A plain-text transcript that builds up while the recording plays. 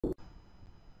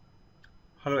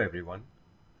Hello everyone,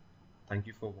 thank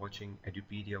you for watching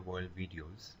Edupedia World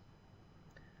videos.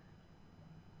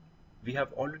 We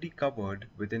have already covered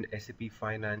within SAP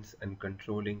Finance and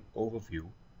Controlling Overview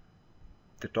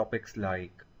the topics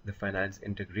like the finance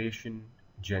integration,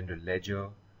 general ledger,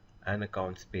 and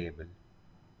accounts payable.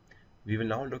 We will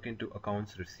now look into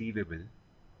accounts receivable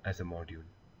as a module.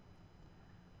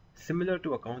 Similar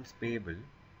to accounts payable,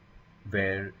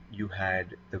 where you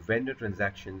had the vendor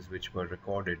transactions which were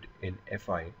recorded in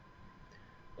FI,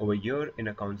 over here in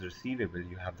accounts receivable,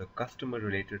 you have the customer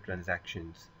related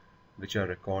transactions which are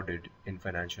recorded in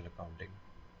financial accounting.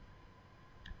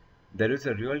 There is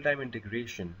a real-time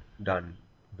integration done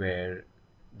where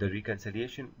the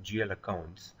reconciliation GL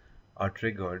accounts are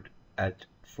triggered at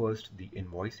first the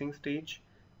invoicing stage,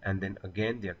 and then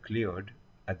again they are cleared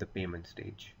at the payment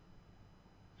stage.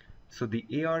 So the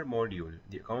AR module,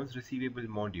 the accounts receivable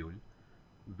module,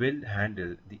 will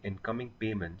handle the incoming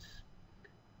payments,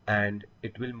 and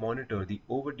it will monitor the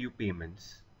overdue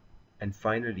payments, and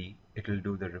finally it will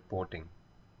do the reporting.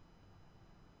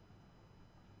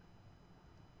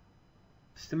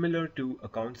 Similar to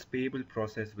accounts payable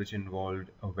process which involved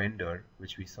a vendor,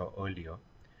 which we saw earlier,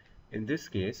 in this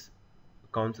case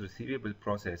accounts receivable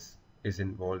process is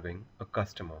involving a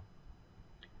customer.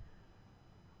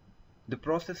 The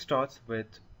process starts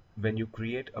with when you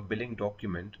create a billing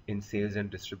document in sales and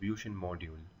distribution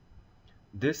module.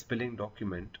 This billing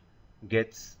document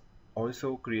gets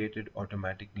also created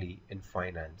automatically in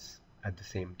finance at the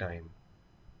same time.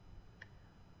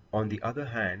 On the other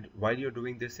hand, while you're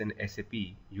doing this in SAP,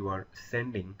 you are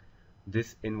sending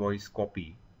this invoice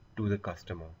copy to the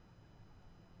customer.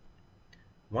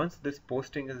 Once this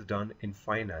posting is done in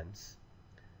finance,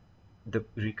 the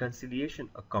reconciliation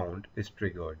account is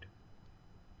triggered.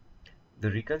 The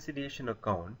reconciliation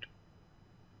account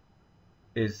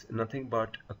is nothing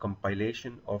but a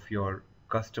compilation of your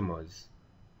customers,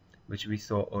 which we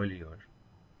saw earlier.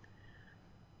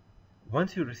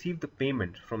 Once you receive the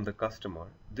payment from the customer,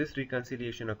 this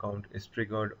reconciliation account is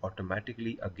triggered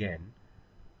automatically again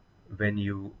when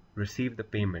you receive the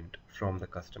payment from the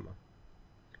customer.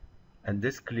 And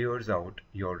this clears out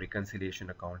your reconciliation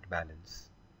account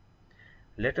balance.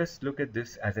 Let us look at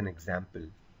this as an example.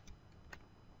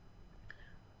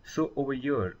 So over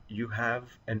here you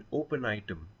have an open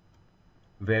item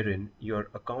wherein your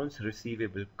accounts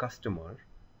receivable customer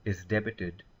is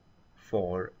debited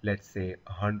for, let's say,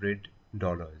 $100,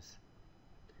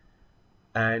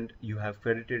 and you have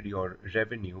credited your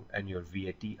revenue and your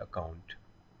VAT account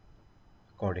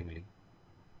accordingly.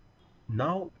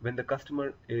 Now when the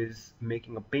customer is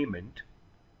making a payment,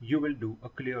 you will do a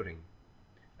clearing,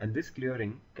 and this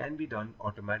clearing can be done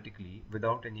automatically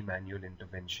without any manual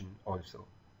intervention also.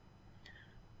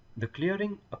 The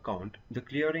clearing account, the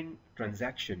clearing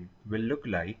transaction will look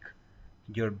like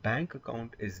your bank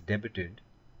account is debited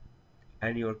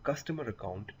and your customer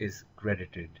account is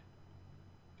credited.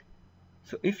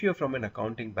 So if you're from an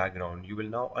accounting background, you will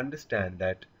now understand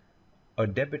that a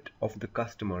debit of the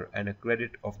customer and a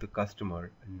credit of the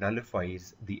customer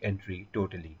nullifies the entry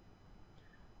totally,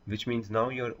 which means now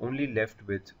you're only left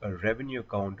with a revenue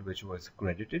account which was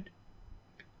credited,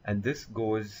 and this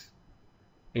goes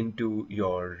into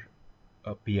your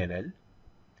P&L,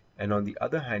 and on the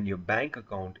other hand your bank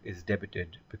account is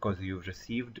debited because you've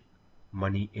received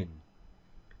money in,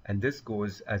 and this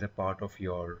goes as a part of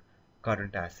your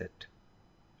current asset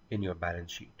in your balance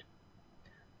sheet.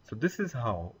 So this is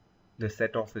how the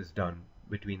set off is done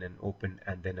between an open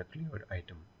and then a cleared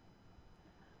item.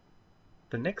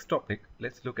 The next topic,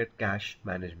 let's look at cash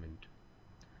management.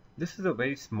 This is a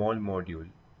very small module,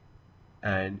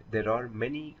 and there are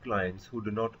many clients who do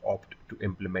not opt to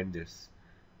implement this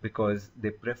because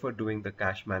they prefer doing the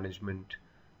cash management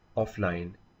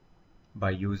offline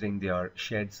by using their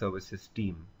shared services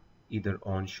team, either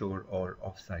onshore or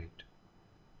offsite.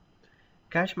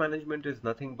 Cash management is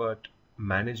nothing but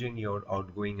managing your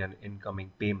outgoing and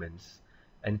incoming payments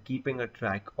and keeping a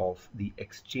track of the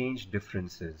exchange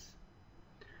differences.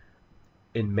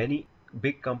 In many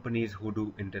big companies who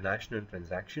do international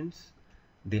transactions,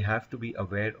 they have to be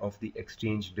aware of the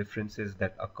exchange differences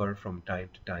that occur from time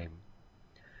to time.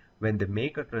 When they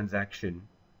make a transaction,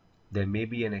 there may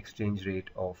be an exchange rate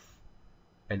of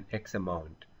an X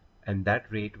amount, and that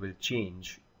rate will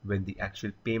change when the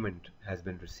actual payment has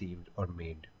been received or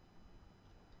made.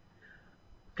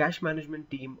 Cash management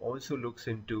team also looks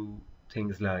into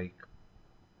things like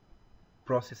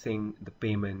processing the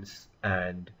payments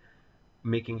and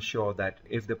making sure that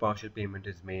if the partial payment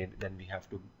is made, then we have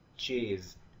to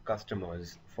chase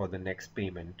customers for the next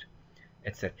payment,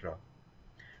 etc.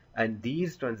 And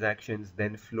these transactions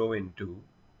then flow into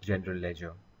general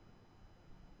ledger.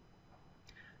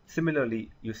 Similarly,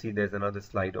 you see there's another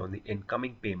slide on the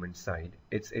incoming payment side.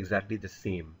 It's exactly the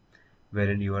same,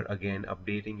 wherein you are again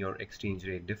updating your exchange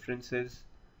rate differences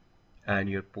and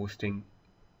you're posting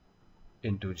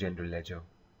into general ledger.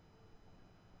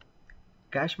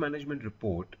 Cash management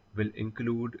report will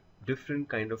include different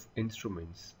kind of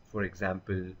instruments. For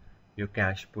example, your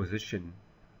cash position,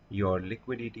 your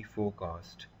liquidity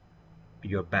forecast,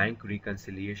 your bank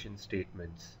reconciliation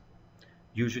statements.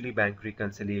 Usually bank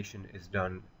reconciliation is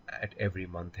done at every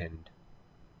month end.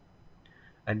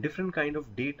 And different kind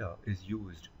of data is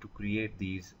used to create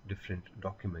these different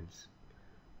documents.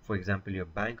 For example, your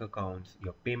bank accounts,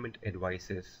 your payment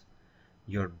advices,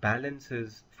 your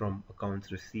balances from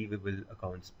accounts receivable,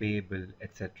 accounts payable,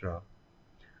 etc.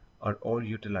 are all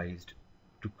utilized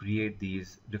to create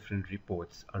these different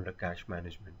reports under cash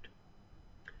management.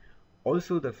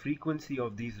 Also, the frequency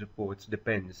of these reports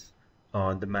depends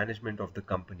on the management of the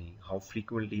company, how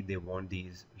frequently they want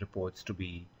these reports to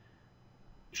be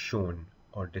shown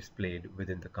or displayed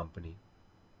within the company.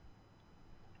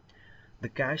 The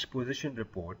cash position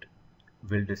report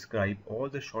will describe all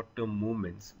the short-term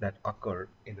movements that occur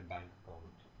in a bank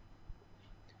account.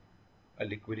 A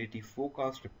liquidity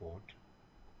forecast report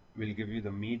will give you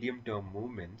the medium-term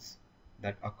movements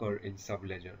that occur in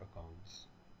sub-ledger accounts.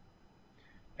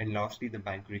 And lastly, the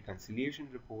bank reconciliation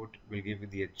report will give you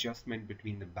the adjustment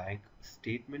between the bank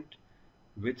statement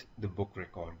with the book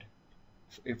record.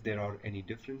 So if there are any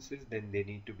differences, then they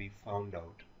need to be found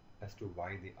out as to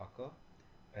why they occur,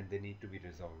 and they need to be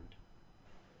resolved.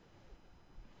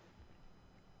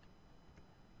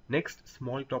 Next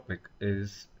small topic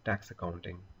is tax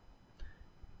accounting.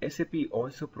 SAP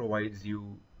also provides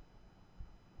you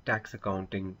tax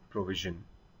accounting provision.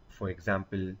 For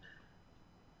example,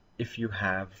 if you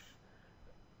have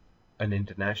an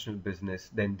international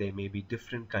business, then there may be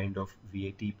different kind of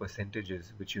VAT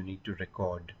percentages which you need to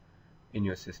record in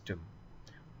your system.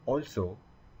 Also,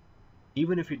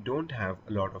 even if you don't have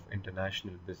a lot of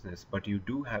international business, but you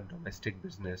do have domestic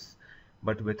business,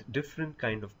 but with different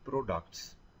kind of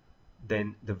products,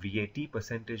 then the VAT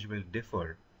percentage will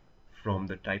differ from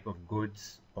the type of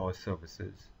goods or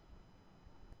services.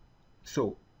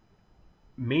 So,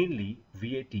 mainly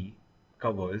VAT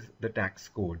covers the tax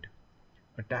code.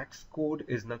 A tax code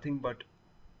is nothing but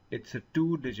it's a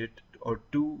 2-digit or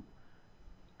 2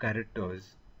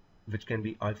 characters which can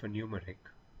be alphanumeric,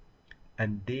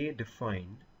 and they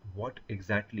define what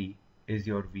exactly is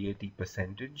your VAT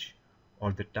percentage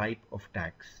or the type of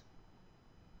tax.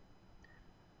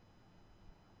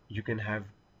 You can have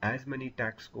as many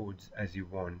tax codes as you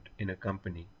want in a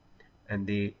company, and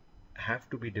they have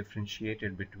to be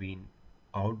differentiated between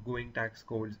outgoing tax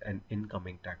codes and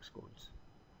incoming tax codes.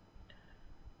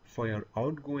 For your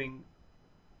outgoing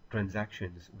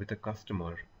transactions with a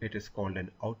customer, it is called an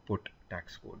output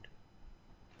tax code.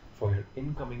 For your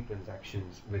incoming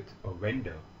transactions with a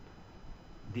vendor,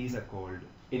 these are called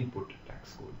input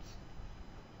tax codes.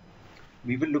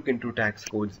 We will look into tax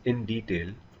codes in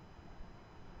detail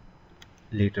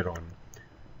later on.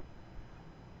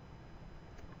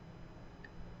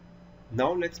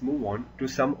 Now let's move on to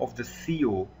some of the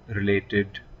CO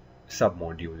related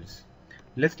submodules.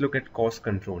 Let's look at cost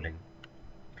controlling.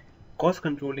 Cost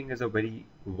controlling is a very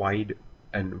wide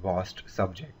and vast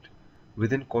subject.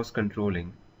 Within cost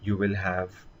controlling, you will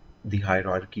have the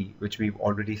hierarchy, which we've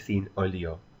already seen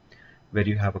earlier, where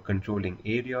you have a controlling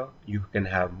area, you can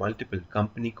have multiple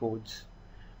company codes,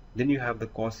 then you have the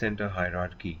cost center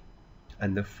hierarchy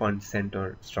and the fund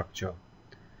center structure.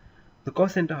 The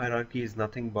cost center hierarchy is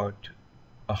nothing but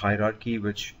a hierarchy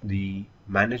which the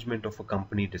management of a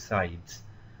company decides.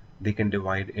 They can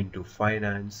divide into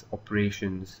finance,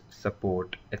 operations,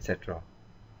 support, etc.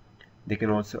 They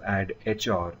can also add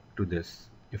HR to this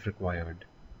if required.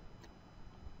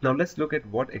 Now let's look at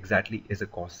what exactly is a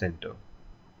cost center.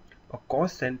 A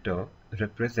cost center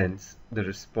represents the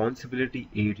responsibility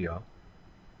area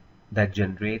that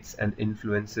generates and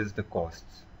influences the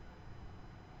costs.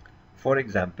 For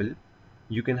example,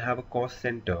 you can have a cost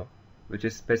center which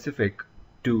is specific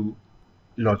to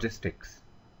logistics,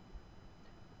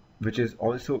 which is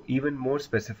also even more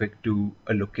specific to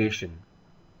a location.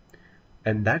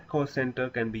 And that cost center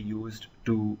can be used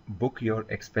to book your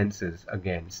expenses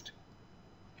against.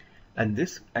 And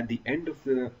this at the end of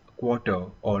the quarter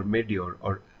or mid-year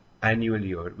or annual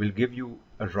year will give you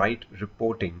a right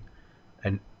reporting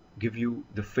and give you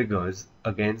the figures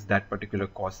against that particular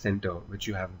cost center which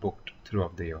you have booked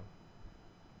throughout the year.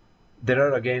 There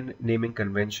are again naming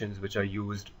conventions which are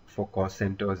used for cost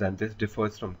centers, and this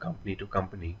differs from company to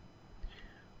company.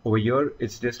 Over here,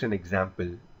 it's just an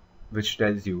example which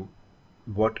tells you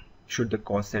what should the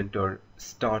cost center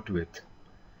start with.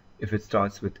 If it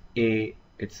starts with A,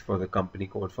 it's for the company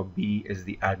code. For B is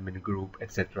the admin group,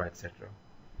 etc., etc.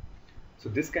 So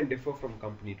this can differ from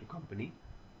company to company.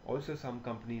 Also, some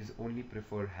companies only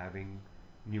prefer having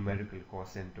numerical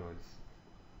cost centers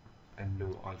and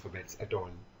no alphabets at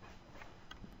all.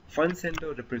 Fund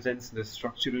center represents the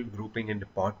structural grouping in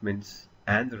departments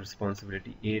and the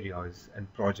responsibility areas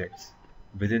and projects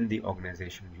within the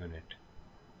organizational unit.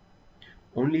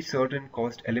 Only certain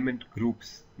cost element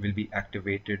groups will be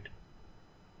activated.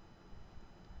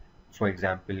 For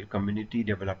example, community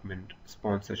development,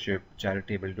 sponsorship,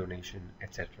 charitable donation,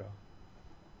 etc.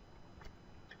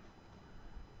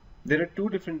 There are two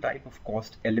different types of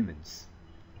cost elements.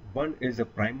 One is a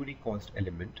primary cost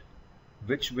element,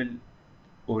 which will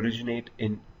originate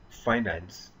in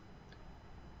finance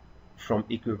from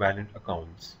equivalent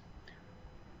accounts.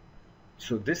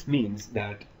 So this means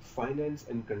that finance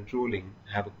and controlling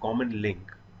have a common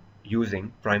link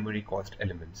using primary cost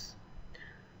elements.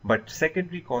 But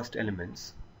secondary cost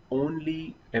elements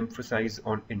only emphasize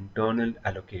on internal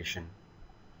allocation,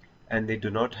 and they do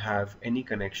not have any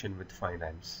connection with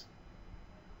finance.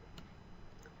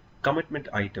 Commitment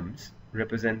items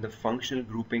represent the functional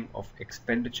grouping of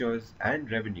expenditures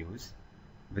and revenues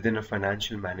within a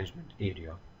financial management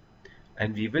area.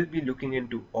 And we will be looking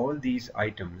into all these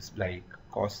items like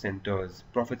cost centers,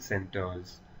 profit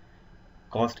centers,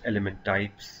 cost element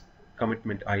types,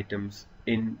 commitment items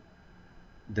in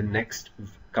the next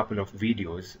couple of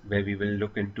videos, where we will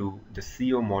look into the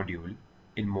CO module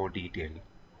in more detail.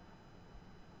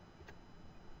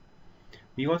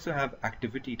 We also have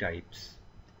activity types,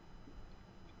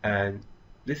 and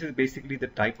this is basically the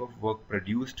type of work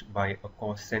produced by a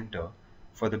cost center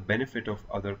for the benefit of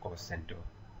other cost center.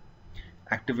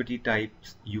 Activity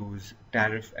types use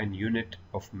tariff and unit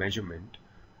of measurement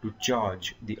to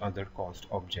charge the other cost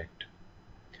object.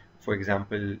 For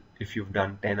example, if you've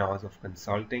done 10 hours of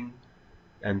consulting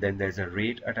and then there's a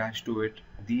rate attached to it,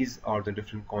 these are the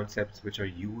different concepts which are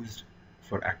used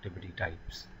for activity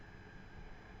types.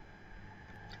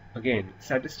 Again,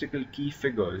 statistical key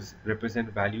figures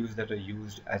represent values that are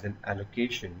used as an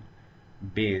allocation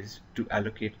base to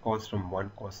allocate costs from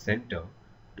one cost center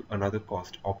to another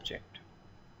cost object.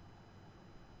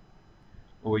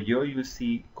 Over here you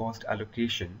see cost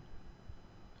allocation,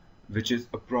 which is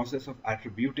a process of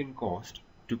attributing cost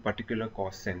to particular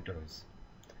cost centers.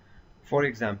 For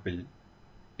example,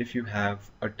 if you have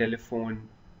a telephone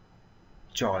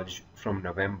charge from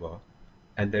November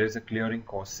and there is a clearing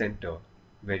cost center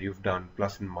where you've done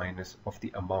plus and minus of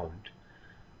the amount,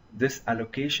 this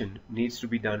allocation needs to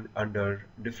be done under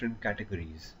different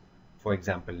categories. For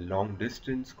example, long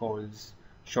distance calls,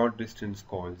 short distance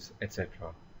calls,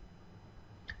 etc.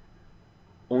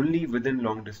 Only within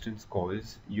long distance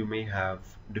calls you may have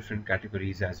different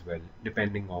categories as well,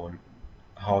 depending on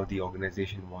how the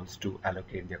organization wants to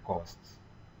allocate their costs.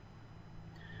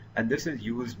 And this is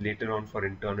used later on for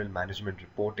internal management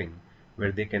reporting,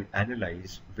 where they can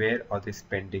analyze where are they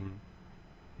spending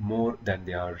more than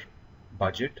their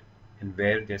budget and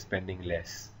where they're spending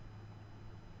less.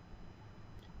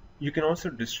 You can also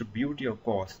distribute your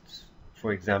costs.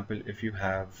 For example, if you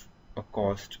have a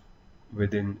cost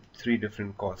within 3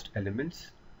 different cost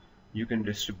elements, you can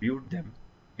distribute them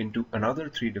into another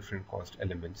 3 different cost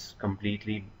elements,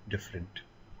 completely different.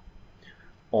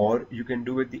 Or you can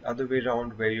do it the other way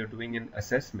around, where you're doing an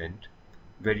assessment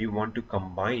where you want to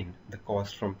combine the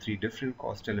cost from 3 different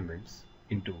cost elements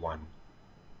into one.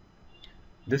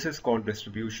 This is called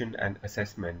distribution and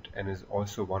assessment and is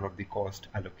also one of the cost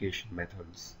allocation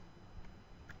methods.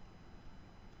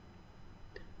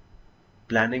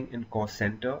 Planning in cost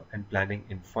center and planning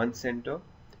in fund center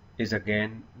is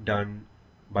again done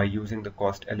by using the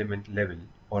cost element level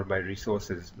or by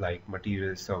resources like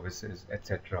materials, services,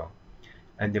 etc.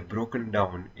 And they're broken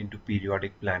down into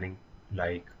periodic planning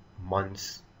like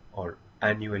months or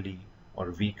annually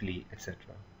or weekly, etc.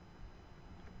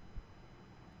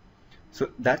 So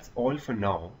that's all for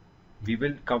now. We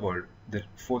will cover the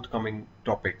forthcoming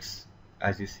topics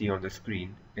as you see on the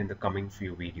screen in the coming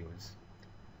few videos.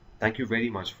 Thank you very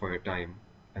much for your time,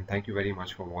 and thank you very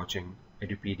much for watching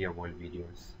Edupedia World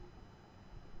videos.